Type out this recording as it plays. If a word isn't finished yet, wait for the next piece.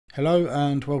Hello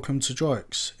and welcome to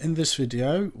DROIX. In this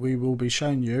video we will be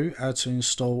showing you how to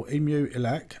install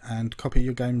EmuELEC and copy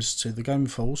your games to the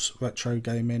Gameforce Retro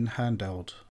Gaming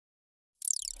Handheld.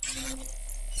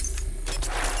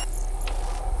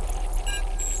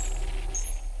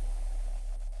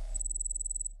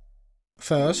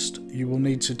 First, you will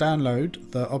need to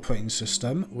download the operating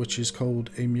system, which is called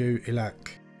EmuELEC.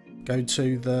 Go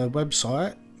to the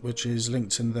website, which is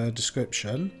linked in the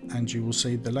description, and you will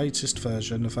see the latest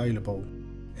version available.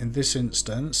 In this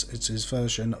instance it is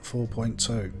version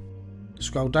 4.2.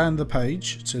 Scroll down the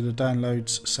page to the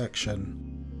downloads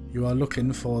section. You are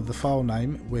looking for the file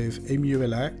name with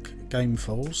EmuELEC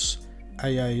Gameforce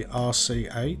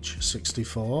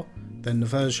AARCH64, then the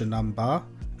version number,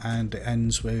 and it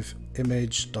ends with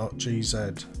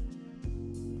image.gz.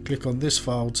 Click on this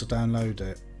file to download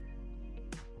it.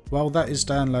 While that is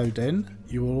downloading,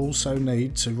 you will also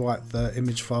need to write the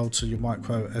image file to your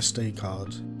micro SD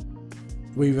card.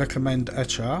 We recommend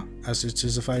Etcher as it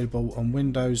is available on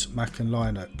Windows, Mac and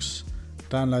Linux.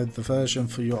 Download the version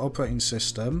for your operating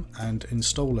system and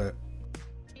install it.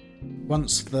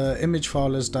 Once the image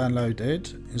file is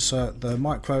downloaded, insert the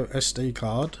micro SD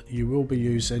card you will be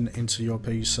using into your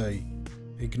PC.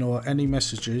 Ignore any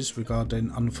messages regarding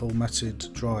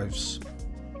unformatted drives.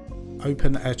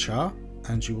 Open Etcher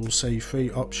and you will see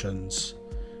three options.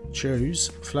 Choose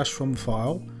Flash from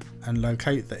File and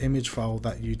locate the image file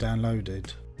that you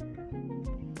downloaded.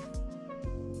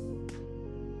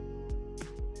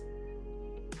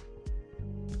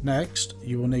 Next,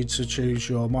 you will need to choose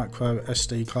your micro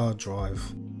SD card drive.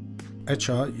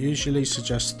 Etcher usually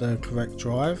suggests the correct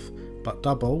drive, but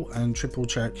double and triple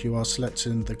check you are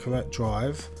selecting the correct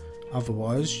drive,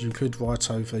 otherwise you could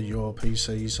write over your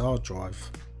PC's hard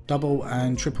drive. Double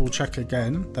and triple check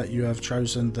again that you have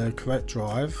chosen the correct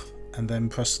drive and then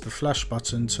press the flash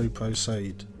button to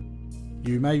proceed.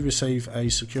 You may receive a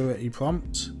security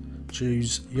prompt.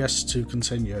 Choose yes to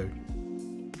continue.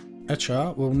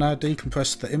 Etcher will now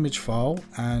decompress the image file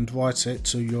and write it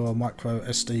to your micro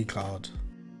SD card.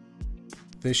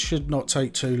 This should not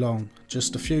take too long,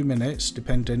 just a few minutes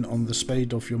depending on the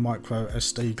speed of your micro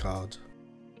SD card.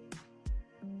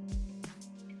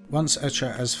 Once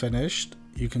Etcher has finished,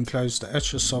 you can close the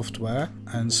Etcher software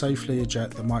and safely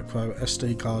eject the micro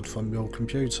SD card from your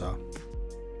computer.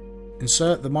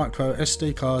 Insert the micro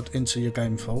SD card into your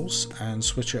Gameforce and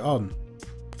switch it on.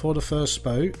 For the first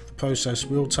boot, the process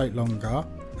will take longer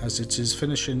as it is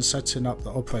finishing setting up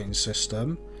the operating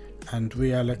system and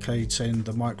reallocating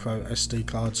the micro SD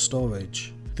card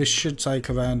storage. This should take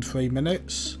around 3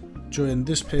 minutes. During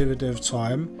this period of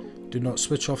time, do not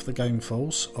switch off the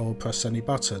Gameforce or press any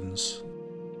buttons.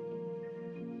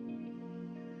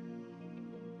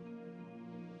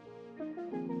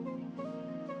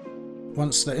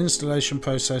 Once the installation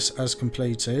process has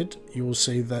completed, you will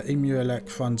see the EmuELEC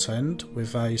front end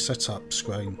with a setup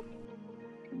screen.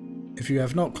 If you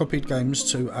have not copied games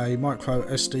to a micro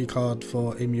SD card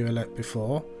for EmuELEC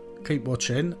before, keep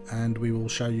watching and we will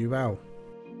show you how.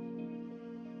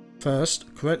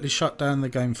 First, correctly shut down the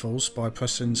Gameforce by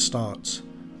pressing Start,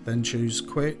 then choose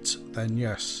Quit, then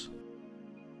Yes.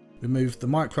 Remove the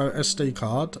micro SD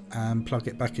card and plug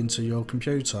it back into your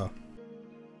computer.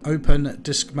 Open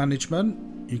Disk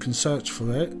Management. You can search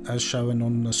for it as shown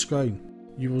on the screen.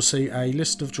 You will see a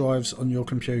list of drives on your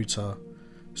computer.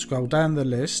 Scroll down the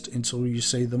list until you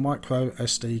see the micro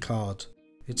SD card.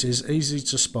 It is easy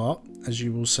to spot as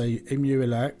you will see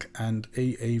EmuELEC and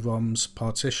EEROMs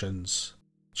partitions.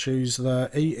 Choose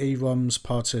the EEROMs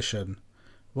partition.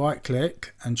 Right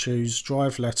click and choose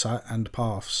Drive Letter and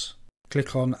Paths.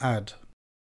 Click on Add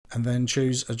and then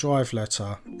choose a drive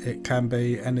letter. It can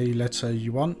be any letter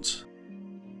you want.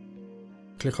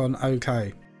 Click on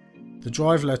OK. The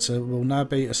drive letter will now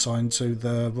be assigned to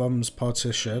the ROMs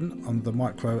partition on the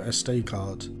micro SD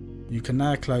card. You can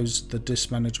now close the disk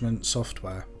management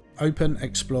software. Open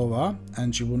Explorer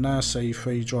and you will now see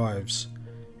three drives: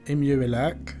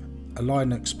 EmuELEC, a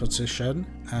Linux partition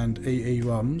and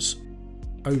EEROMs.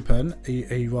 Open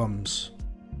EEROMs.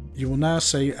 You will now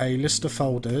see a list of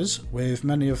folders with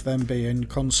many of them being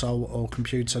console or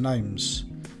computer names.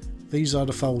 These are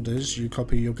the folders you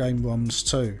copy your game ROMs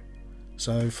to.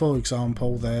 So for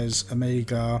example there's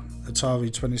Amiga,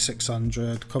 Atari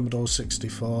 2600, Commodore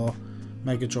 64,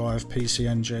 Mega Drive, PC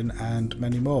Engine and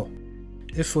many more.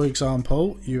 If for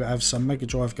example you have some Mega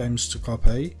Drive games to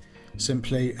copy,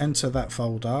 simply enter that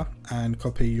folder and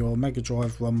copy your Mega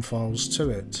Drive ROM files to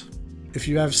it. If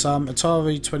you have some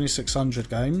Atari 2600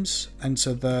 games,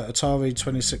 enter the Atari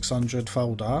 2600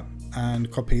 folder and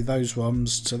copy those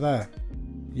ROMs to there.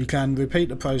 You can repeat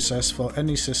the process for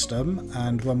any system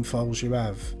and ROM files you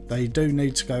have. They do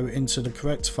need to go into the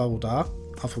correct folder,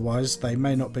 otherwise they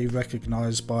may not be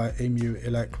recognised by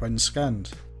EmuELEC when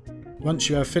scanned. Once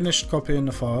you have finished copying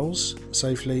the files,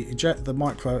 safely eject the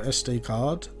micro SD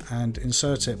card and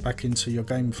insert it back into your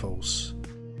Gameforce.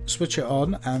 Switch it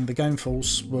on and the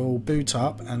Gameforce will boot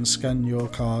up and scan your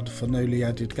card for newly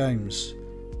added games.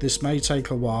 This may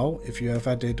take a while if you have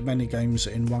added many games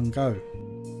in one go.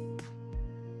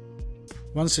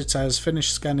 Once it has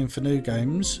finished scanning for new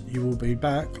games, you will be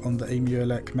back on the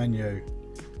EmuELEC menu.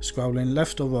 Scrolling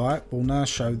left or right will now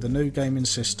show the new gaming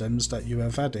systems that you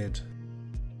have added.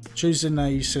 Choosing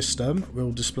a system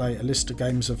will display a list of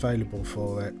games available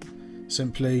for it.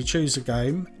 Simply choose a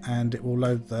game and it will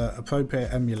load the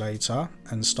appropriate emulator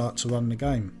and start to run the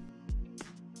game.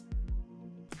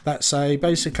 That's a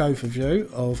basic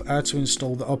overview of how to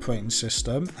install the operating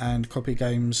system and copy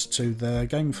games to the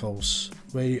Gameforce.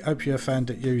 We hope you have found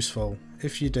it useful.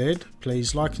 If you did,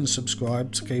 please like and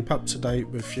subscribe to keep up to date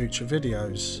with future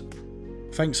videos.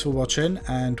 Thanks for watching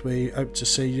and we hope to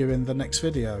see you in the next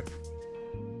video.